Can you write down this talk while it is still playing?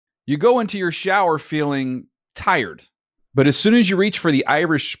You go into your shower feeling tired, but as soon as you reach for the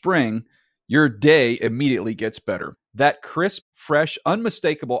Irish Spring, your day immediately gets better. That crisp, fresh,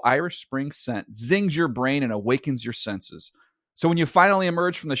 unmistakable Irish Spring scent zings your brain and awakens your senses. So when you finally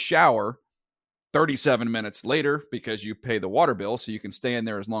emerge from the shower 37 minutes later, because you pay the water bill so you can stay in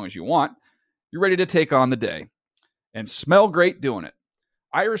there as long as you want, you're ready to take on the day and smell great doing it.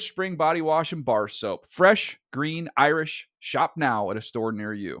 Irish Spring Body Wash and Bar Soap. Fresh, green, Irish. Shop now at a store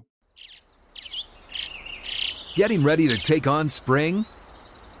near you. Getting ready to take on spring?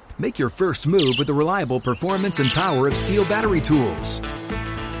 Make your first move with the reliable performance and power of Steel battery tools.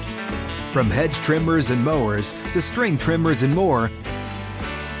 From hedge trimmers and mowers to string trimmers and more,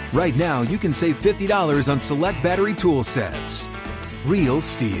 right now you can save $50 on select battery tool sets. Real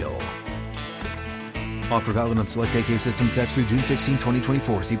Steel. Offer valid on select AK system sets through June 16,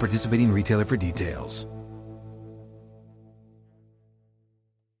 2024. See participating retailer for details.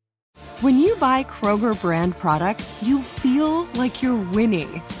 When you buy Kroger brand products, you feel like you're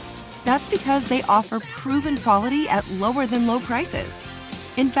winning. That's because they offer proven quality at lower than low prices.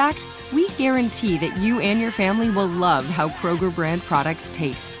 In fact, we guarantee that you and your family will love how Kroger brand products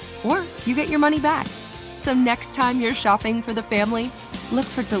taste, or you get your money back. So next time you're shopping for the family, look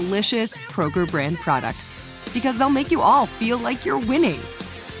for delicious Kroger brand products, because they'll make you all feel like you're winning.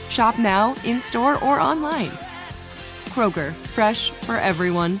 Shop now, in-store, or online. Kroger, fresh for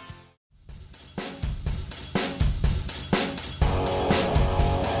everyone.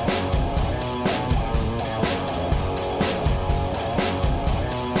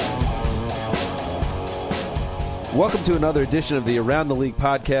 Welcome to another edition of the Around the League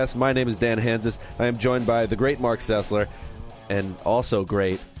podcast. My name is Dan Hansis. I am joined by the great Mark Sessler and also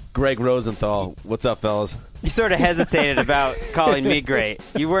great Greg Rosenthal. What's up, fellas? You sort of hesitated about calling me great.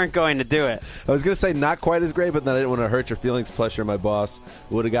 You weren't going to do it. I was going to say not quite as great, but then I didn't want to hurt your feelings. Plus, you're my boss.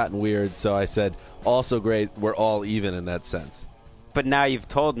 It would have gotten weird, so I said also great. We're all even in that sense. But now you've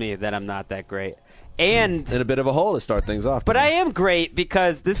told me that I'm not that great. And in a bit of a hole to start things off. But I am great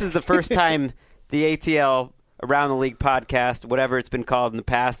because this is the first time the ATL Around the League podcast, whatever it's been called in the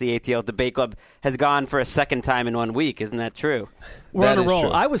past, the ATL Debate Club, has gone for a second time in 1 week. Isn't that true? We're that on a roll. True.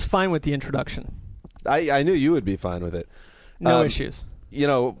 I was fine with the introduction. I knew you would be fine with it. No issues. You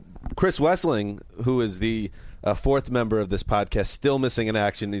know, Chris Wessling, who is the fourth member of this podcast, still missing in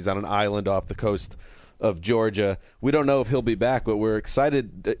action. He's on an island off the coast of Georgia. We don't know if he'll be back, but we're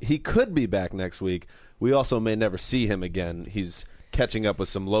excited that he could be back next week. We also may never see him again. He's catching up with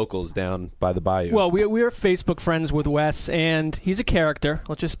some locals down by the bayou. Well, we're Facebook friends with Wes, and he's a character,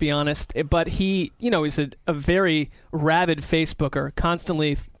 let's just be honest. But he, is a very rabid Facebooker,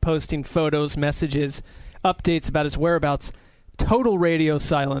 constantly posting photos, messages, updates about his whereabouts. Total radio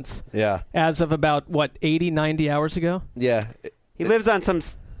silence. Yeah. As of about, 80, 90 hours ago? Yeah. He lives on some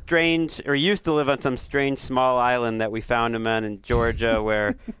strange, or used to live on some strange small island that we found him on in Georgia where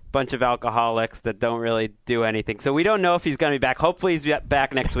a bunch of alcoholics that don't really do anything. So we don't know if he's going to be back. Hopefully he's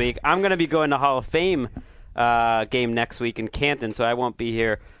back next week. I'm going to be going to Hall of Fame game next week in Canton, so I won't be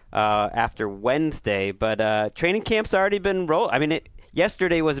here after Wednesday. But training camp's already been rolled. I mean,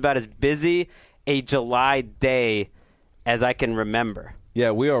 yesterday was about as busy a July day as I can remember.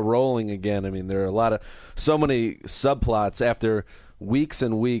 Yeah, we are rolling again. I mean, there are so many subplots after weeks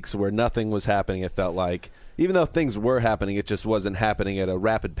and weeks where nothing was happening, it felt like. Even though things were happening, it just wasn't happening at a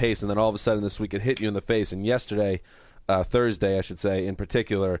rapid pace. And then all of a sudden this week it hit you in the face. And yesterday, Thursday, I should say, in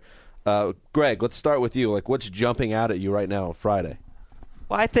particular, Greg, let's start with you. Like, what's jumping out at you right now on Friday?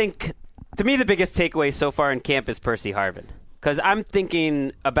 Well, I think, to me, the biggest takeaway so far in camp is Percy Harvin. Because I'm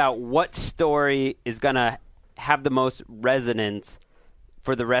thinking about what story is going to have the most resonance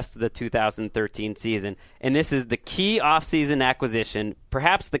for the rest of the 2013 season. And this is the key offseason acquisition,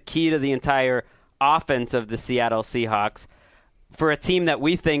 perhaps the key to the entire offense of the Seattle Seahawks, for a team that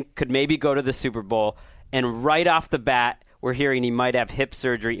we think could maybe go to the Super Bowl. And right off the bat, we're hearing he might have hip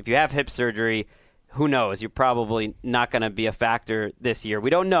surgery. If you have hip surgery, who knows? You're probably not going to be a factor this year. We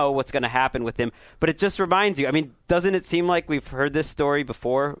don't know what's going to happen with him, but it just reminds you. I mean, doesn't it seem like we've heard this story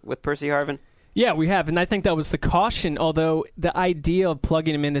before with Percy Harvin? Yeah, we have, and I think that was the caution, although the idea of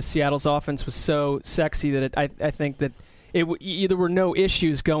plugging him into Seattle's offense was so sexy that I think that there were no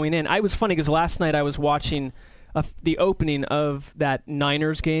issues going in. I was funny because last night I was watching the opening of that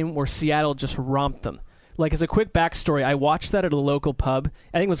Niners game where Seattle just romped them. Like, as a quick backstory, I watched that at a local pub.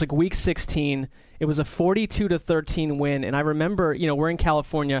 I think it was like week 16. It was a 42-13 win, and I remember, we're in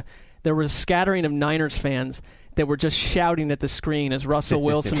California. There was a scattering of Niners fans that were just shouting at the screen as Russell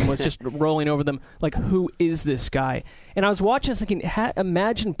Wilson was just rolling over them, like, who is this guy? And I was watching, thinking,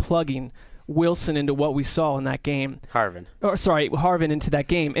 imagine plugging Wilson into what we saw in that game. Harvin into that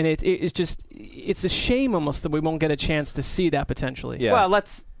game. And it's a shame almost that we won't get a chance to see that potentially. Yeah. Well,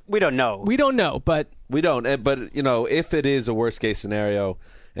 we don't know. We don't know, but... We don't. But, if it is a worst-case scenario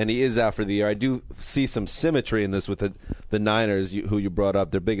and he is out for the year, I do see some symmetry in this with the Niners, who you brought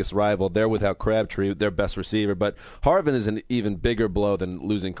up, their biggest rival. They're without Crabtree, their best receiver. But Harvin is an even bigger blow than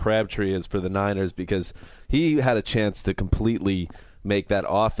losing Crabtree is for the Niners, because he had a chance to completely make that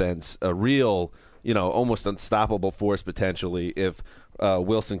offense a real, almost unstoppable force potentially if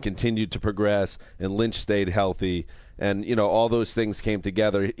Wilson continued to progress and Lynch stayed healthy. And, all those things came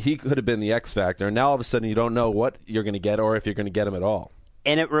together. He could have been the X factor. And now all of a sudden you don't know what you're going to get or if you're going to get him at all.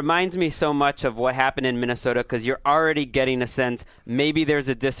 And it reminds me so much of what happened in Minnesota, because you're already getting a sense maybe there's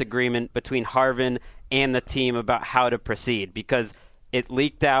a disagreement between Harvin and the team about how to proceed, because it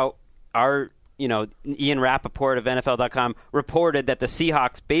leaked out. Ian Rappaport of NFL.com reported that the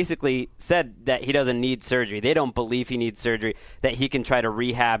Seahawks basically said that he doesn't need surgery. They don't believe he needs surgery, that he can try to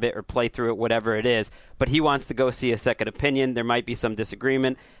rehab it or play through it, whatever it is. But he wants to go see a second opinion. There might be some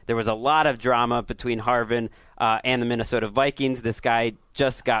disagreement. There was a lot of drama between Harvin and the Minnesota Vikings. This guy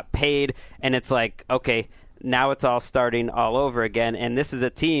just got paid, and it's like, okay, now it's all starting all over again. And this is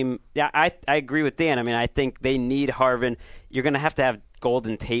a team, I agree with Dan. I mean, I think they need Harvin. You're going to have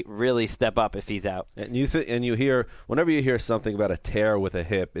Golden Tate really step up if he's out. And you hear, whenever you hear something about a tear with a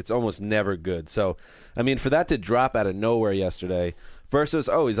hip, it's almost never good. So, I mean, for that to drop out of nowhere yesterday, first it was,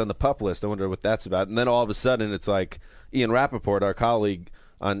 he's on the PUP list. I wonder what that's about. And then all of a sudden it's like Ian Rappaport, our colleague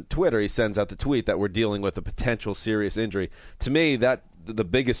on Twitter, he sends out the tweet that we're dealing with a potential serious injury. To me, that the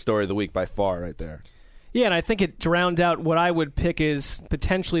biggest story of the week by far right there. Yeah, and I think it drowned out what I would pick is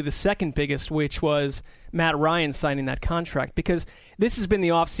potentially the second biggest, which was Matt Ryan signing that contract. Because this has been the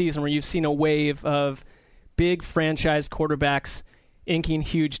offseason where you've seen a wave of big franchise quarterbacks inking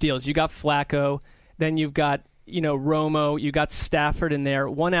huge deals. You got Flacco, then you've got, Romo, you got Stafford in there,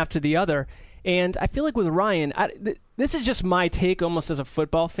 one after the other. And I feel like with Ryan, this is just my take almost as a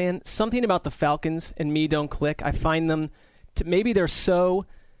football fan. Something about the Falcons and me don't click. I find them maybe they're so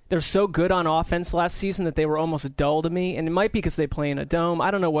good on offense last season that they were almost dull to me, and it might be because they play in a dome. I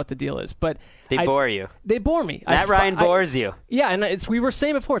don't know what the deal is, but they bore you. They bore me. Matt Ryan bores you. Yeah, and we were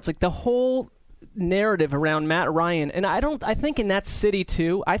saying before, it's like the whole narrative around Matt Ryan, and I think in that city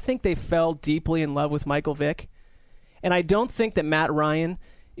too, I think they fell deeply in love with Michael Vick, and I don't think that Matt Ryan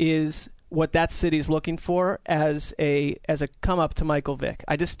is what that city's looking for as a come up to Michael Vick.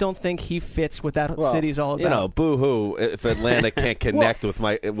 I just don't think he fits what that city's all about. Boo-hoo if Atlanta can't connect with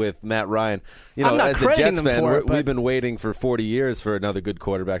Matt Ryan. I'm not as a Jets fan, we've been waiting for 40 years for another good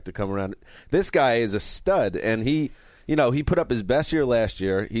quarterback to come around. This guy is a stud, and he put up his best year last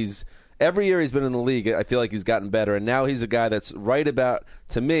year. Every year he's been in the league, I feel like he's gotten better, and now he's a guy that's right about,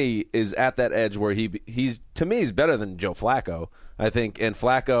 to me, is at that edge where he's better than Joe Flacco, I think, and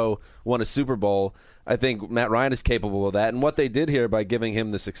Flacco won a Super Bowl. I think Matt Ryan is capable of that, and what they did here by giving him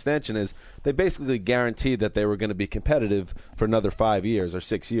this extension is they basically guaranteed that they were going to be competitive for another 5 years or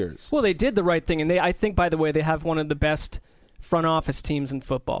 6 years. Well, they did the right thing, and I think, by the way, they have one of the best front office teams in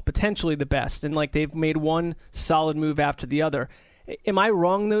football, potentially the best, and they've made one solid move after the other. Am I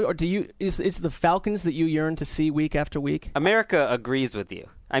wrong though, or is the Falcons that you yearn to see week after week? America agrees with you.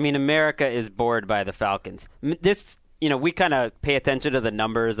 I mean, America is bored by the Falcons. We kind of pay attention to the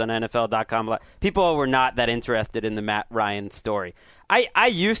numbers on NFL.com. People were not that interested in the Matt Ryan story. I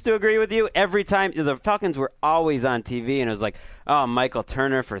used to agree with you. Every time the Falcons were always on TV, and it was like, oh, Michael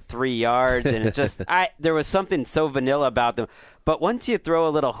Turner for 3 yards, and it just there was something so vanilla about them. But once you throw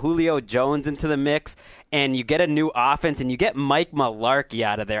a little Julio Jones into the mix, and you get a new offense, and you get Mike Mularkey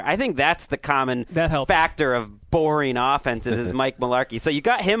out of there, I think that's the common factor of boring offenses is Mike Mularkey. So you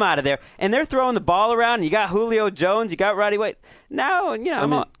got him out of there, and they're throwing the ball around. And you got Julio Jones, you got Roddy White. Now,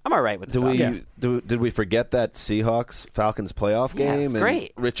 I'm all right with the Falcons. Did we forget that Seahawks-Falcons playoff game? Yeah, it's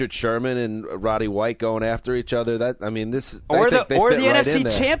great. And Richard Sherman and Roddy White going after each other. Or the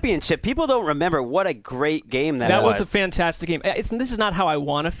NFC Championship. People don't remember what a great game that was. That was a fantastic game. This is not how I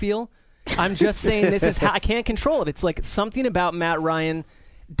want to feel. I'm just saying this is how I can't control it. It's like something about Matt Ryan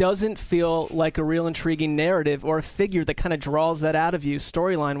doesn't feel like a real intriguing narrative or a figure that kind of draws that out of you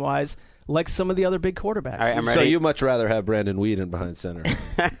storyline-wise, like some of the other big quarterbacks. All right, I'm ready. So you much rather have Brandon Weeden behind center.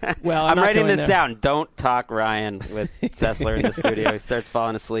 Well, I'm writing this down. Don't talk Ryan with Sessler in the studio. He starts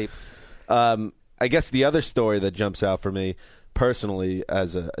falling asleep. I guess the other story that jumps out for me personally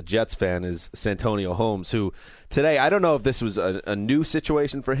as a Jets fan is Santonio Holmes, who today, I don't know if this was a new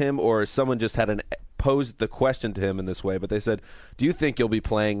situation for him or someone just had posed the question to him in this way, but they said, do you think you'll be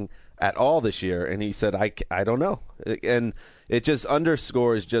playing at all this year, and he said, I don't know. And it just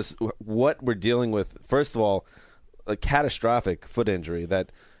underscores just what we're dealing with. First of all, a catastrophic foot injury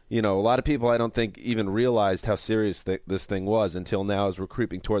that, a lot of people I don't think even realized how serious this thing was until now as we're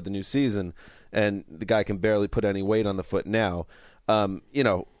creeping toward the new season, and the guy can barely put any weight on the foot now.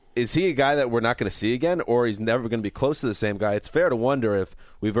 Is he a guy that we're not going to see again, or he's never going to be close to the same guy? It's fair to wonder if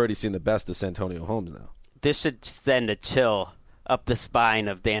we've already seen the best of Santonio Holmes now. This should send a chill up the spine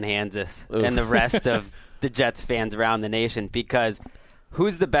of Dan Hanzus and the rest of the Jets fans around the nation, because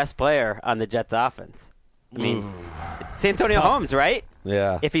who's the best player on the Jets offense? I mean, it's Santonio Holmes, right?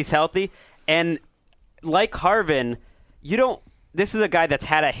 Yeah. If he's healthy. And like Harvin, this is a guy that's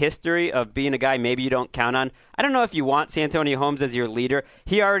had a history of being a guy maybe you don't count on. I don't know if you want Santonio Holmes as your leader.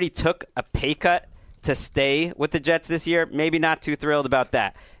 He already took a pay cut to stay with the Jets this year. Maybe not too thrilled about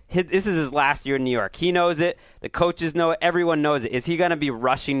that. This is his last year in New York. He knows it. The coaches know it. Everyone knows it. Is he going to be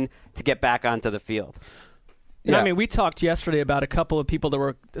rushing to get back onto the field? Yeah. I mean, we talked yesterday about a couple of people that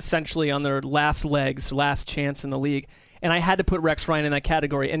were essentially on their last legs, last chance in the league, and I had to put Rex Ryan in that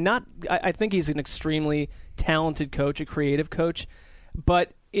category. And I think he's an extremely talented coach, a creative coach,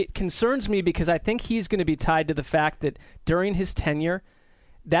 but it concerns me because I think he's going to be tied to the fact that during his tenure,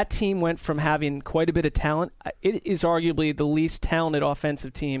 that team went from having quite a bit of talent. It is arguably the least talented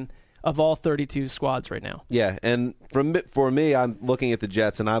offensive team of all 32 squads right now. Yeah, and for me, I'm looking at the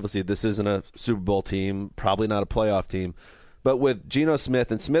Jets, and obviously this isn't a Super Bowl team, probably not a playoff team, but with Geno Smith,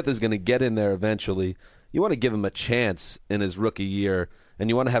 and Smith is going to get in there eventually, you want to give him a chance in his rookie year, and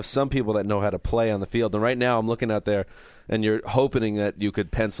you want to have some people that know how to play on the field. And right now I'm looking out there, and you're hoping that you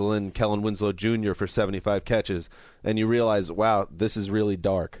could pencil in Kellen Winslow Jr. for 75 catches, and you realize, wow, this is really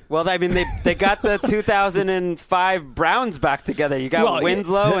dark. Well, I mean, they got the 2005 Browns back together. You got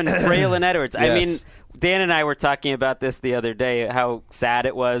Winslow and Braylon Edwards. Yes. I mean, Dan and I were talking about this the other day, how sad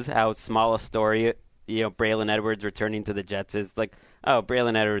it was, how small a story, Braylon Edwards returning to the Jets is. Like, oh,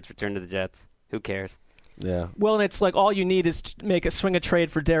 Braylon Edwards returned to the Jets. Who cares? Yeah. Well, and it's like all you need is to make a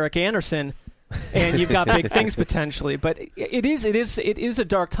trade for Derek Anderson, and you've got big things potentially. But it is a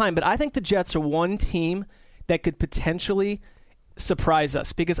dark time. But I think the Jets are one team that could potentially surprise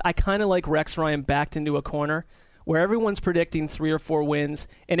us, because I kind of like Rex Ryan backed into a corner where everyone's predicting 3 or 4 wins,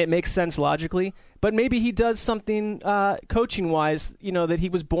 and it makes sense logically. But maybe he does something coaching-wise, that he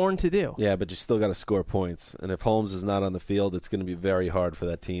was born to do. Yeah, but you still got to score points. And if Holmes is not on the field, it's going to be very hard for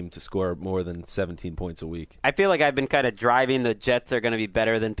that team to score more than 17 points a week. I feel like I've been kind of driving the Jets are going to be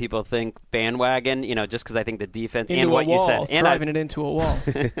better than people think bandwagon, just because I think the defense into and what you said. And driving it into a wall.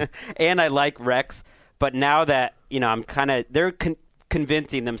 And I like Rex. But now that, I'm kind of – they're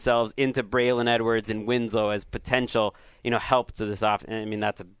convincing themselves into Braylon Edwards and Winslow as potential, help to this offense. I mean,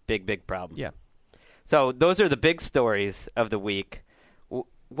 that's a big, big problem. Yeah. So those are the big stories of the week.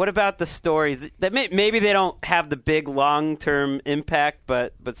 What about the stories that maybe they don't have the big long-term impact,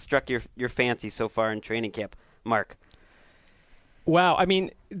 but struck your fancy so far in training camp? Mark. Wow. I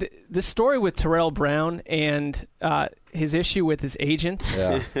mean, the story with Terrell Brown and his issue with his agent,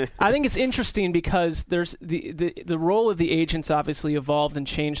 yeah. I think it's interesting because there's the role of the agents obviously evolved and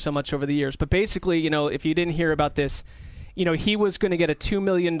changed so much over the years. But basically, if you didn't hear about this, he was going to get a $2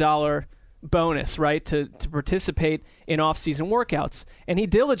 million bonus, right, to participate in off-season workouts. And he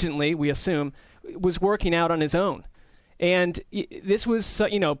diligently, we assume, was working out on his own. And this was,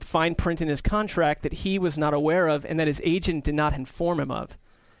 fine print in his contract that he was not aware of and that his agent did not inform him of.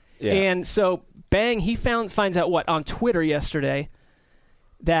 Yeah. And so, bang, he finds out, on Twitter yesterday,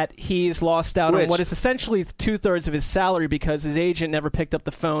 that he's lost out on what is essentially 2/3 of his salary because his agent never picked up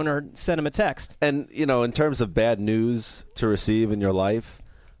the phone or sent him a text. And, in terms of bad news to receive in your life,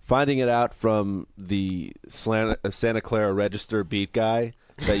 finding it out from the Santa Clara Register beat guy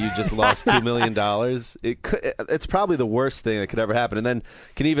that you just lost $2 million, it's probably the worst thing that could ever happen. And then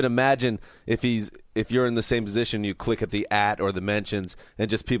can you even imagine if you're in the same position, you click at the @ or the mentions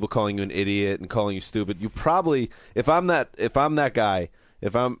and just people calling you an idiot and calling you stupid. You probably, if I'm that guy,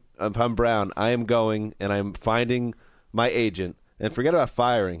 if I'm Brown, I am going and I'm finding my agent, and forget about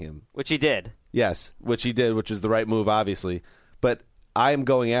firing him. Which he did. Yes, which he did, which is the right move, obviously. But I am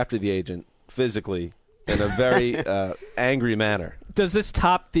going after the agent physically in a very angry manner. Does this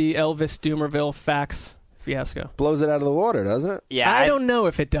top the Elvis Dumervil fax fiasco? Blows it out of the water, doesn't it? Yeah, I don't know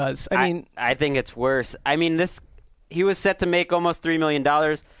if it does. I think it's worse. I mean, he was set to make almost $3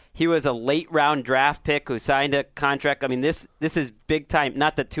 million. He was a late-round draft pick who signed a contract. I mean, this is big time.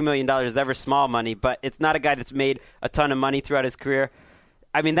 Not that $2 million is ever small money, but it's not a guy that's made a ton of money throughout his career.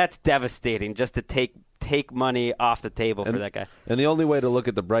 I mean, that's devastating just to take take money off the table for that guy. And the only way to look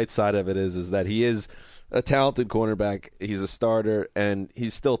at the bright side of it is that he is a talented cornerback. He's a starter, and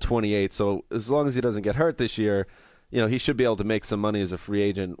he's still 28. So as long as he doesn't get hurt this year, he should be able to make some money as a free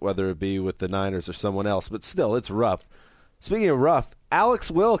agent, whether it be with the Niners or someone else. But still, it's rough. Speaking of rough, Alex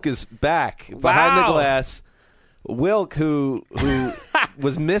Wilk is back behind the glass. Wilk, who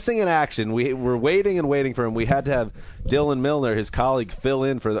was missing in action. We were waiting and waiting for him. We had to have Dylan Milner, his colleague, fill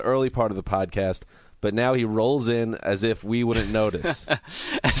in for the early part of the podcast. But now he rolls in as if we wouldn't notice.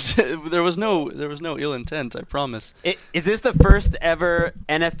 There was no ill intent, I promise. Is this the first ever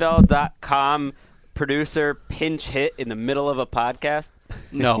NFL.com producer pinch hit in the middle of a podcast?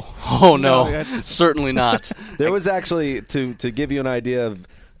 No. Oh, no. Certainly not. There was actually, to give you an idea of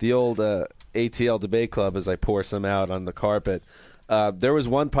the old ATL debate club as I pour some out on the carpet, there was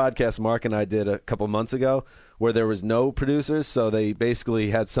one podcast Mark and I did a couple months ago where there was no producers, so they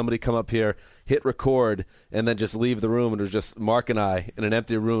basically had somebody come up here, hit record, and then just leave the room, and it was just Mark and I in an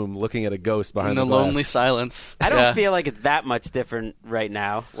empty room looking at a ghost behind the glass. In the lonely silence. I don't feel like it's that much different right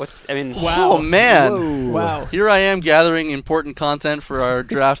now. Wow. Oh, man. Whoa. Wow. Here I am gathering important content for our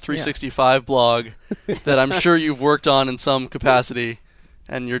Draft 365 blog that I'm sure you've worked on in some capacity,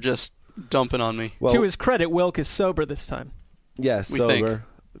 and you're just dumping on me. To his credit, Wilk is sober this time. Yes, We sober. think.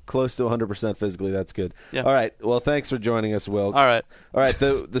 Close to 100% physically. That's good. Yeah. All right. Well, thanks for joining us, Wilk. All right.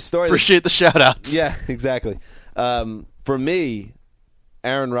 The story. Appreciate the shout-outs. Yeah, exactly. For me,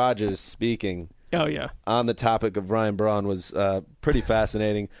 Aaron Rodgers speaking Oh, yeah. on the topic of Ryan Braun was pretty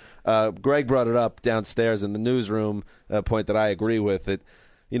fascinating. Greg brought it up downstairs in the newsroom, a point that I agree with.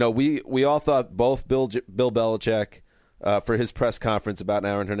 We all thought both Bill Belichick for his press conference about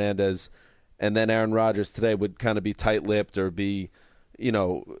Aaron Hernandez and then Aaron Rodgers today would kind of be tight-lipped or be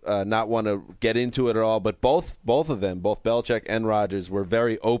not want to get into it at all. But both of them, both Belichick and Rodgers, were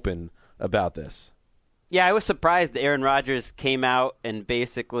very open about this. Yeah, I was surprised Aaron Rodgers came out and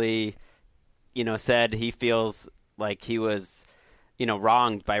basically, said he feels like he was,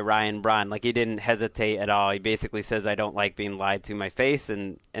 wronged by Ryan Braun. Like, he didn't hesitate at all. He basically says, I don't like being lied to my face,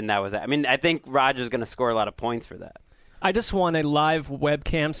 and that was it. I mean, I think Rodgers is going to score a lot of points for that. I just want a live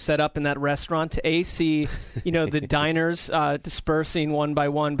webcam set up in that restaurant to see, the diners dispersing one by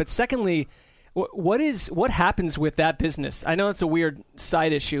one. But secondly, what happens with that business? I know it's a weird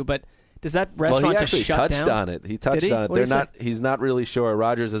side issue, but does that restaurant just shut down? Well, he actually touched on it. He touched on it. He's not really sure.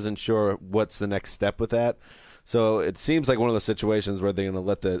 Rodgers isn't sure what's the next step with that. So it seems like one of those situations where they're going to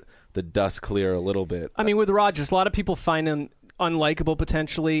let the dust clear a little bit. I mean, with Rodgers, a lot of people find him unlikable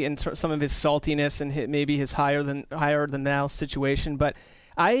potentially in some of his saltiness and maybe his higher than thou situation, but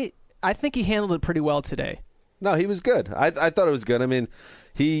I think he handled it pretty well today. No, he was good. I thought it was good. I mean,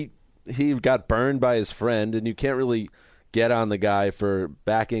 he got burned by his friend, and you can't really get on the guy for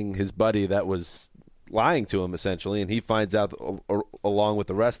backing his buddy that was lying to him essentially, and he finds out along with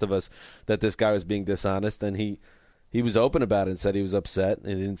the rest of us that this guy was being dishonest, and he was open about it and said he was upset and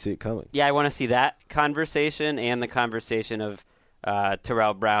he didn't see it coming. Yeah, I want to see that conversation and the conversation of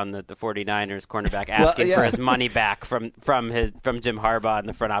Terrell Brown, the 49ers cornerback, asking for his money back from Jim Harbaugh in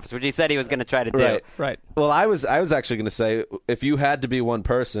the front office, which he said he was going to try to do. Right. Well, I was actually going to say, if you had to be one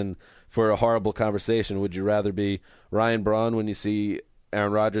person for a horrible conversation, would you rather be Ryan Braun when you see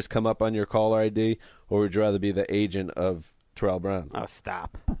Aaron Rodgers come up on your caller ID, or would you rather be the agent of Terrell Brown? Oh,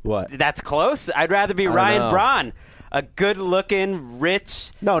 stop. What? That's close. I'd rather be Ryan Braun, a good-looking,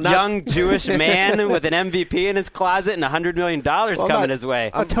 rich, young Jewish man with an MVP in his closet and $100 million coming his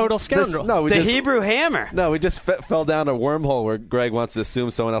way. A total scoundrel. Hebrew Hammer. No, we just fell down a wormhole where Greg wants to assume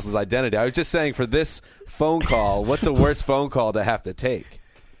someone else's identity. I was just saying, for this phone call, what's a worse phone call to have to take?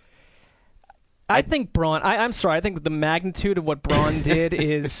 I think Braun. I'm sorry. I think the magnitude of what Braun did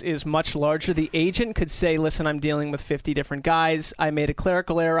is much larger. The agent could say, "Listen, I'm dealing with 50 different guys. I made a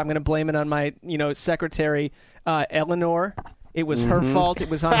clerical error. I'm going to blame it on my secretary, Eleanor. It was her fault. It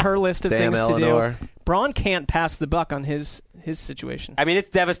was on her list of things Eleanor. to do." Braun can't pass the buck on his situation. I mean, it's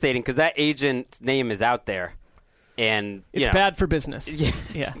devastating because that agent's name is out there, and it's bad for business. Yeah.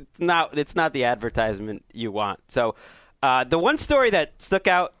 It's not the advertisement you want. So, the one story that stuck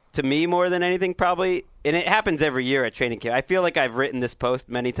out to me more than anything, probably, and it happens every year at training camp. I feel like I've written this post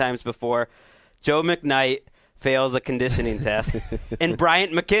many times before. Joe McKnight fails a conditioning test, and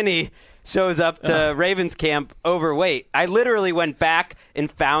Bryant McKinney shows up to Ravens camp overweight. I literally went back and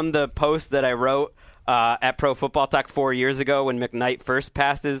found the post that I wrote at Pro Football Talk 4 years ago when McKnight first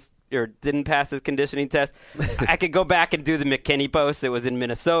didn't pass his conditioning test. I could go back and do the McKinney post. It was in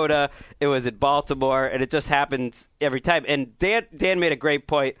Minnesota. It was at Baltimore, and it just happens every time. And Dan made a great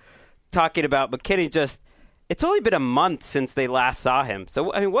point talking about McKinney. It's only been a month since they last saw him.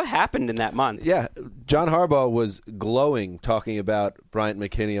 So, I mean, what happened in that month? Yeah, John Harbaugh was glowing talking about Bryant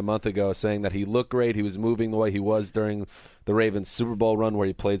McKinnie a month ago, saying that he looked great. He was moving the way he was during the Ravens Super Bowl run where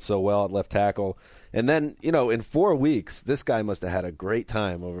he played so well at left tackle. And then, in 4 weeks, this guy must have had a great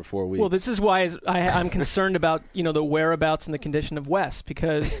time over 4 weeks. Well, this is why I'm concerned about, the whereabouts and the condition of Wes,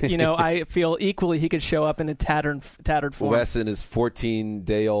 because, I feel equally he could show up in a tattered form. Wes in his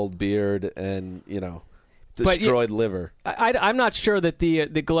 14-day-old beard and, destroyed liver. I'm not sure that the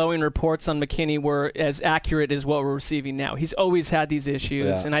glowing reports on McKinney were as accurate as what we're receiving now. He's always had these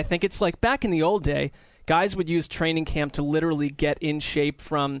issues, and I think it's like back in the old day, guys would use training camp to literally get in shape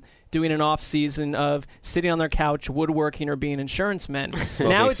from doing an off season of sitting on their couch, woodworking, or being insurance men.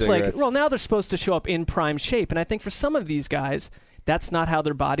 Now it's cigarettes. now they're supposed to show up in prime shape, and I think for some of these guys, that's not how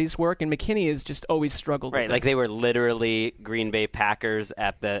their bodies work, and McKinney has just always struggled with like this. they were literally Green Bay Packers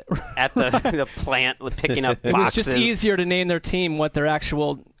at the the plant picking up boxes. It was just easier to name their team what their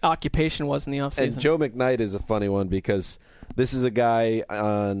actual occupation was in the offseason. And Joe McKnight is a funny one because this is a guy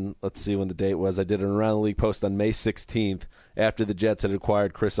on, let's see when the date was. I did an Around the League post on May 16th after the Jets had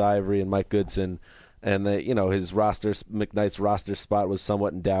acquired Chris Ivory and Mike Goodson, and his McKnight's roster spot was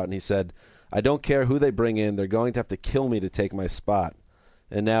somewhat in doubt, and he said, I don't care who they bring in. They're going to have to kill me to take my spot.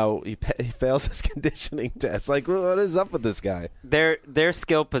 And now he fails his conditioning test. Like, what is up with this guy? Their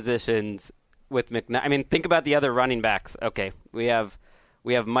skill positions with McKnight. I mean, think about the other running backs. Okay, we have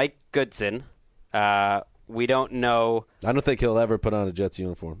Mike Goodson. We don't know. I don't think he'll ever put on a Jets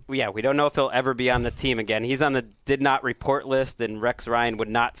uniform. Yeah, we don't know if he'll ever be on the team again. He's on the did not report list, and Rex Ryan would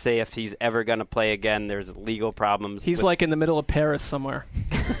not say if he's ever going to play again. There's legal problems. He's like in the middle of Paris somewhere.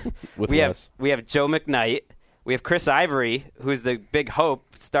 We have Joe McKnight. We have Chris Ivory, who's the big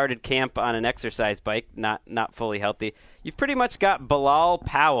hope, started camp on an exercise bike, not fully healthy. You've pretty much got Bilal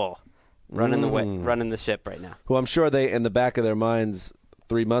Powell running the ship right now. Who I'm sure they, in the back of their minds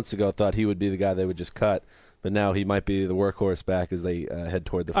 3 months ago, thought he would be the guy they would just cut. But now he might be the workhorse back as they head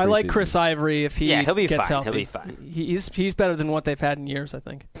toward the preseason. I like Chris Ivory if he'll be gets fine. healthy. He'll be fine. He's better than what they've had in years, I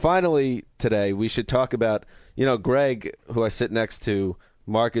think. Finally, today, we should talk about, Greg, who I sit next to.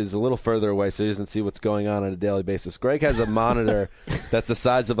 Mark is a little further away, so he doesn't see what's going on a daily basis. Greg has a monitor that's the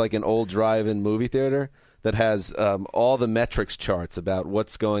size of like an old drive-in movie theater that has all the metrics charts about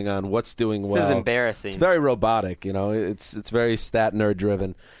what's going on, what's doing well. This is embarrassing. It's very robotic, It's very stat nerd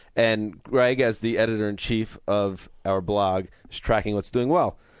driven. And Greg, as the editor-in-chief of our blog, is tracking what's doing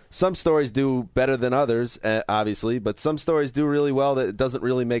well. Some stories do better than others, obviously, but some stories do really well that it doesn't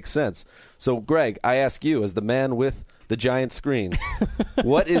really make sense. So, Greg, I ask you, as the man with the giant screen,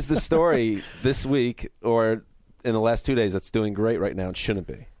 what is the story this week or in the last 2 days that's doing great right now and shouldn't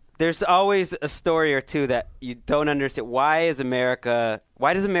be? There's always a story or two that you don't understand. Why does America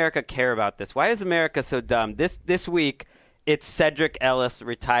care about this? Why is America so dumb? This week, it's Cedric Ellis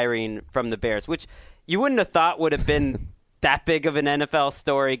retiring from the Bears, which you wouldn't have thought would have been that big of an NFL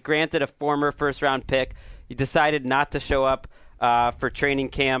story. Granted, a former first-round pick. He decided not to show up for training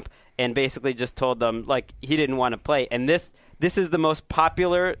camp and basically just told them like he didn't want to play. And this is the most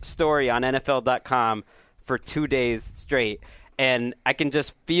popular story on NFL.com for 2 days straight. And I can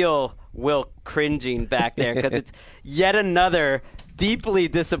just feel Will cringing back there because it's yet another deeply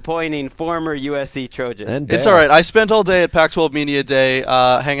disappointing former USC Trojan. It's all right. I spent all day at Pac-12 Media Day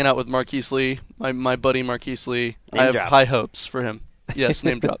hanging out with Marquise Lee, my buddy Marquise Lee. I have high hopes for him. Yes,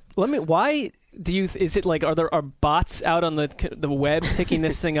 name drop. Why do you? Is it like are bots out on the web picking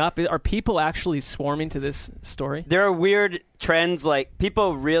this thing up? Are people actually swarming to this story? There are weird trends. Like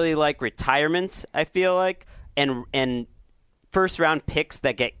people really like retirements. I feel like and first round picks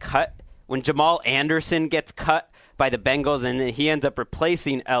that get cut. When Jamal Anderson gets cut by the Bengals and then he ends up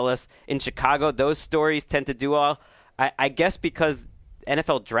replacing Ellis in Chicago, those stories tend to do well. I guess because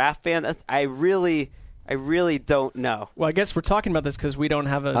NFL draft fans, I really don't know. Well, I guess we're talking about this because we don't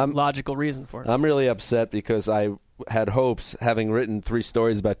have a logical reason for it. I'm really upset because I had hopes, having written 3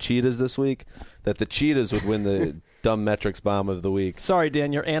 stories about cheetahs this week, that the cheetahs would win the dumb metrics bomb of the week. Sorry,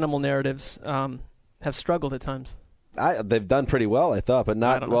 Dan, your animal narratives have struggled at times. They've done pretty well, I thought, but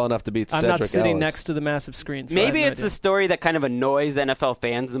not well enough to beat Cedric Ellis. I'm not sitting next to the massive screen. So maybe it's the story that kind of annoys NFL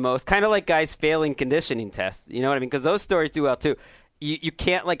fans the most, kind of like guys failing conditioning tests. You know what I mean? Because those stories do well, too. You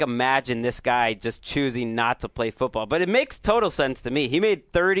can't, imagine this guy just choosing not to play football. But it makes total sense to me. He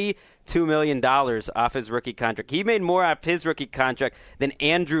made $32 million off his rookie contract. He made more off his rookie contract than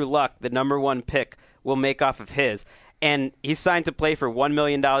Andrew Luck, the number 1 pick, will make off of his. And he's signed to play for $1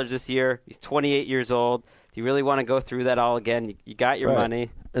 million this year. He's 28 years old. Do you really want to go through that all again? You got your money.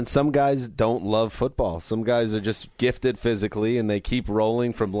 And some guys don't love football. Some guys are just gifted physically, and they keep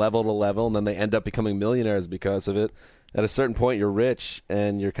rolling from level to level, and then they end up becoming millionaires because of it. At a certain point, you're rich,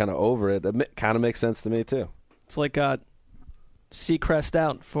 and you're kind of over it. It kind of makes sense to me, too. It's like Seacrest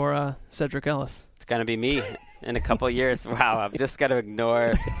out for Cedric Ellis. It's going to be me in a couple years. Wow, I'm just going to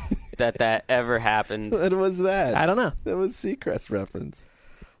ignore that ever happened. What was that? I don't know. That was Seacrest reference.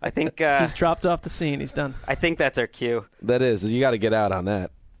 I think he's dropped off the scene. He's done. I think that's our cue. That is. You got to get out on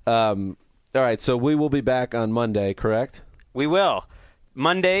that. All right, so we will be back on Monday, correct? We will.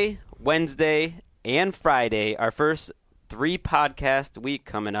 Monday, Wednesday, and Friday, our first 3-podcast week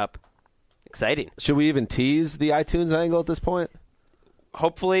coming up. Exciting. Should we even tease the iTunes angle at this point?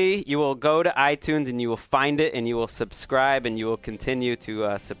 Hopefully you will go to iTunes and you will find it and you will subscribe and you will continue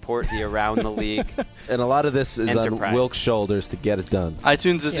to support the Around the League. And a lot of this is Enterprise. on Wilk's shoulders to get it done.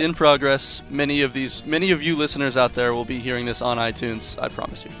 iTunes is in progress. Many of you listeners out there will be hearing this on iTunes, I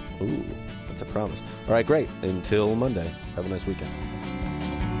promise you. Ooh, that's a promise. All right, great. Until Monday. Have a nice weekend.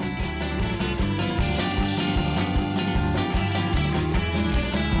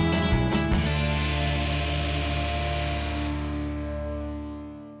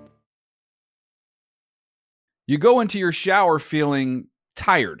 You go into your shower feeling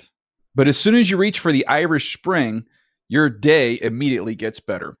tired, but as soon as you reach for the Irish Spring, your day immediately gets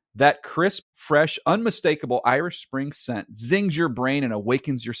better. That crisp, fresh, unmistakable Irish Spring scent zings your brain and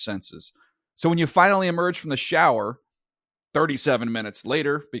awakens your senses. So when you finally emerge from the shower, 37 minutes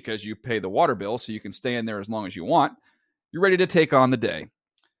later, because you pay the water bill so you can stay in there as long as you want, you're ready to take on the day.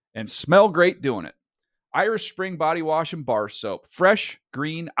 And smell great doing it. Irish Spring Body Wash and Bar Soap. Fresh,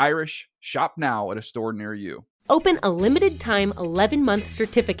 green, Irish. Shop now at a store near you. Open a limited-time 11-month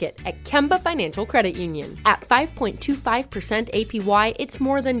certificate at Kemba Financial Credit Union. At 5.25% APY, it's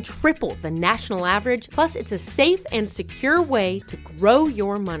more than triple the national average, plus it's a safe and secure way to grow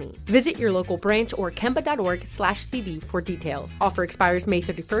your money. Visit your local branch or kemba.org/CD for details. Offer expires May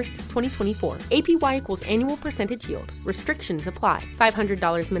 31st, 2024. APY equals annual percentage yield. Restrictions apply.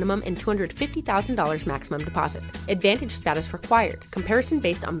 $500 minimum and $250,000 maximum deposit. Advantage status required. Comparison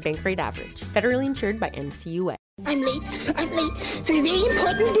based on bank rate average. Federally insured by NCUA. I'm late for a very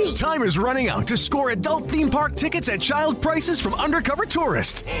important date. Time is running out to score adult theme park tickets at child prices from Undercover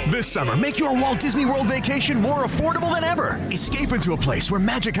Tourist. This summer, make your Walt Disney World vacation more affordable than ever. Escape into a place where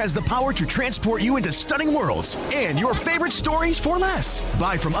magic has the power to transport you into stunning worlds and your favorite stories for less.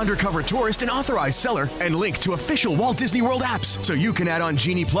 Buy from Undercover Tourist, an authorized seller, and link to official Walt Disney World apps so you can add on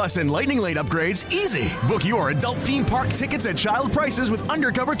Genie Plus and Lightning Lane upgrades easy. Book your adult theme park tickets at child prices with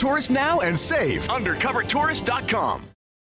Undercover Tourist now and save. UndercoverTourist.com.